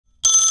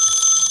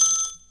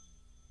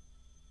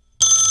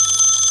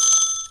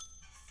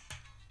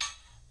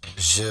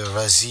Je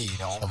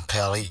réside en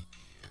Paris.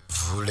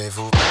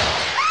 Voulez-vous?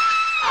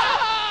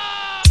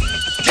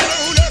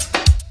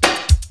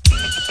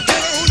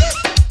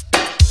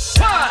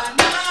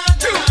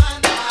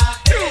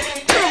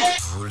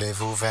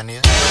 Voulez-vous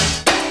venir?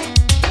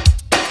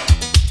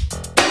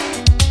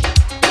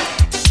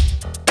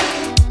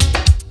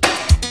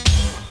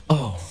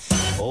 Oh,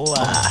 wow.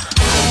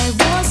 I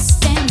was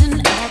standing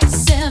at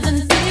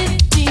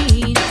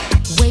 7:15,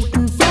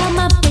 waiting for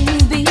my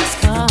baby's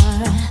car.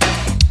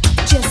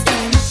 Just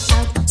then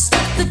out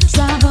stepped the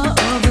driver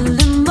of a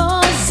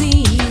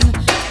limousine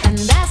and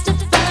asked if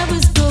I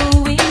was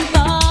going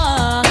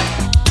far.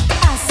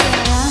 I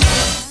said,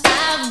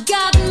 I've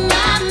got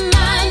my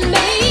mind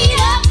made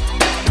up.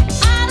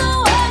 I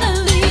don't wanna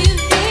leave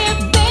here,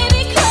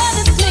 baby, 'cause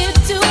it's clear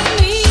to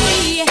me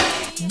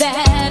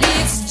that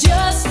it's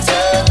just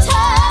too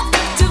tough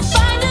to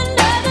find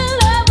another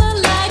lover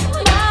like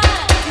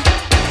mine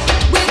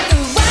with the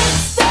right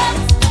stuff,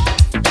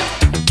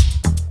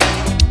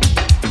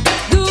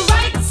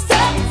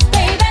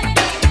 baby.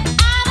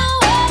 I don't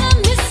wanna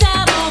miss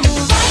out on the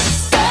right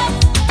stuff.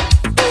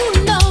 Ooh,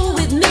 no,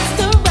 with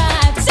Mr.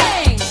 Right.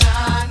 Say,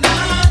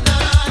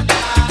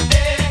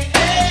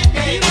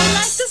 people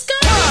like this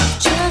girl.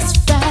 Just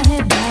Friday,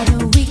 about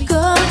a week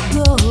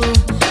ago,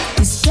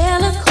 this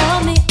fella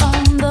called me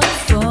on the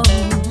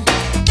phone.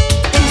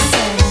 He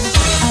said,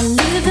 I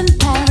live in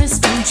Paris,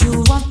 don't you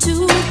want to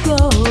go?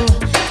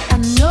 I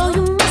know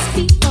you must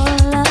be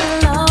all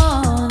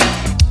alone.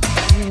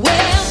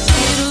 Well,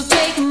 it'll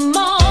take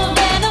more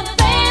than a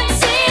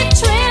fancy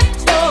trip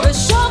or a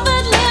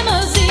chauffeured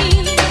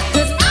limousine,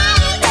 'cause I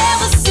ain't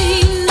never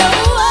seen no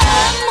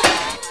one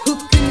who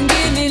can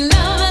give me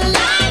love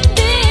like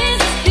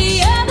this. The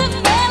other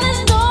fellas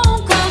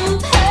don't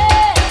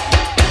compare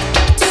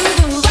to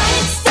the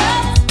right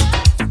stuff.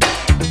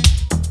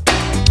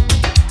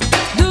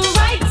 The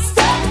right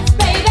stuff,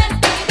 baby.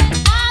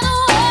 I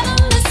don't wanna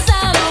miss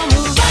out on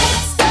the right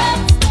stuff.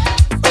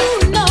 Ooh,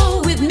 no,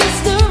 with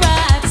Mr.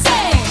 Right.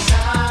 Say,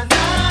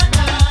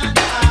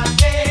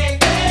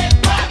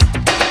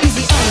 he's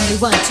the only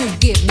one to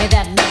give me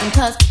that loving,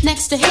 'cause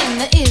next to him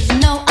there is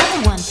no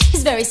other one.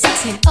 He's very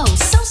sexy and oh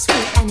so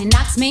sweet, and he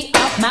knocks me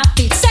off my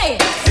feet. Say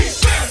it.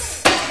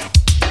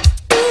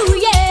 Ooh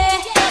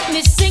yeah, help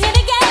me sing it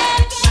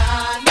again.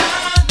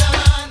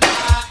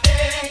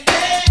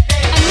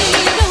 I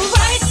need the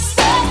right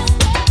stuff.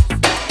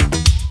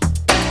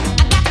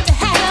 I got to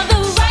have the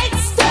right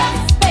stuff,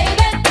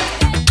 baby.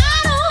 I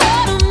don't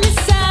wanna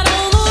miss out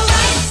on the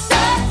right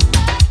stuff.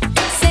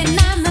 Say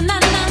na na na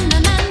na na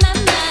na na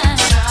na.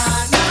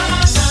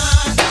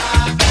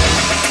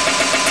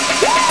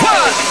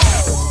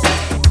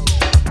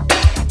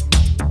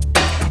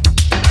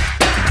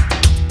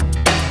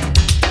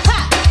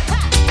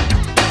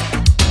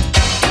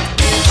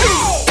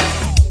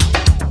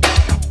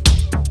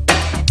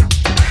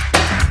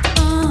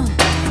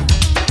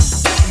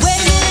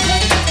 Wait a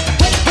minute.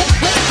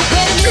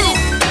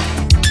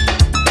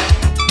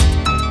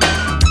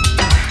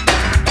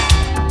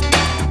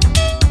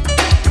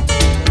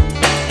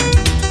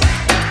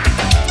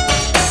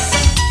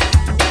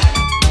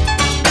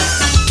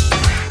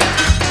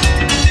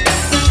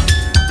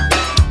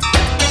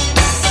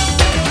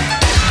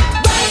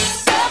 Right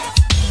stuff.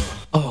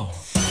 Oh,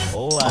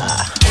 wow.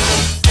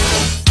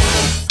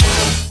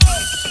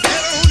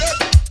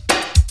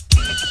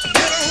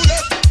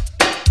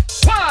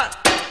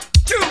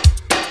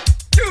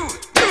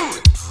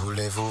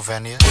 Voulez-vous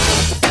venir?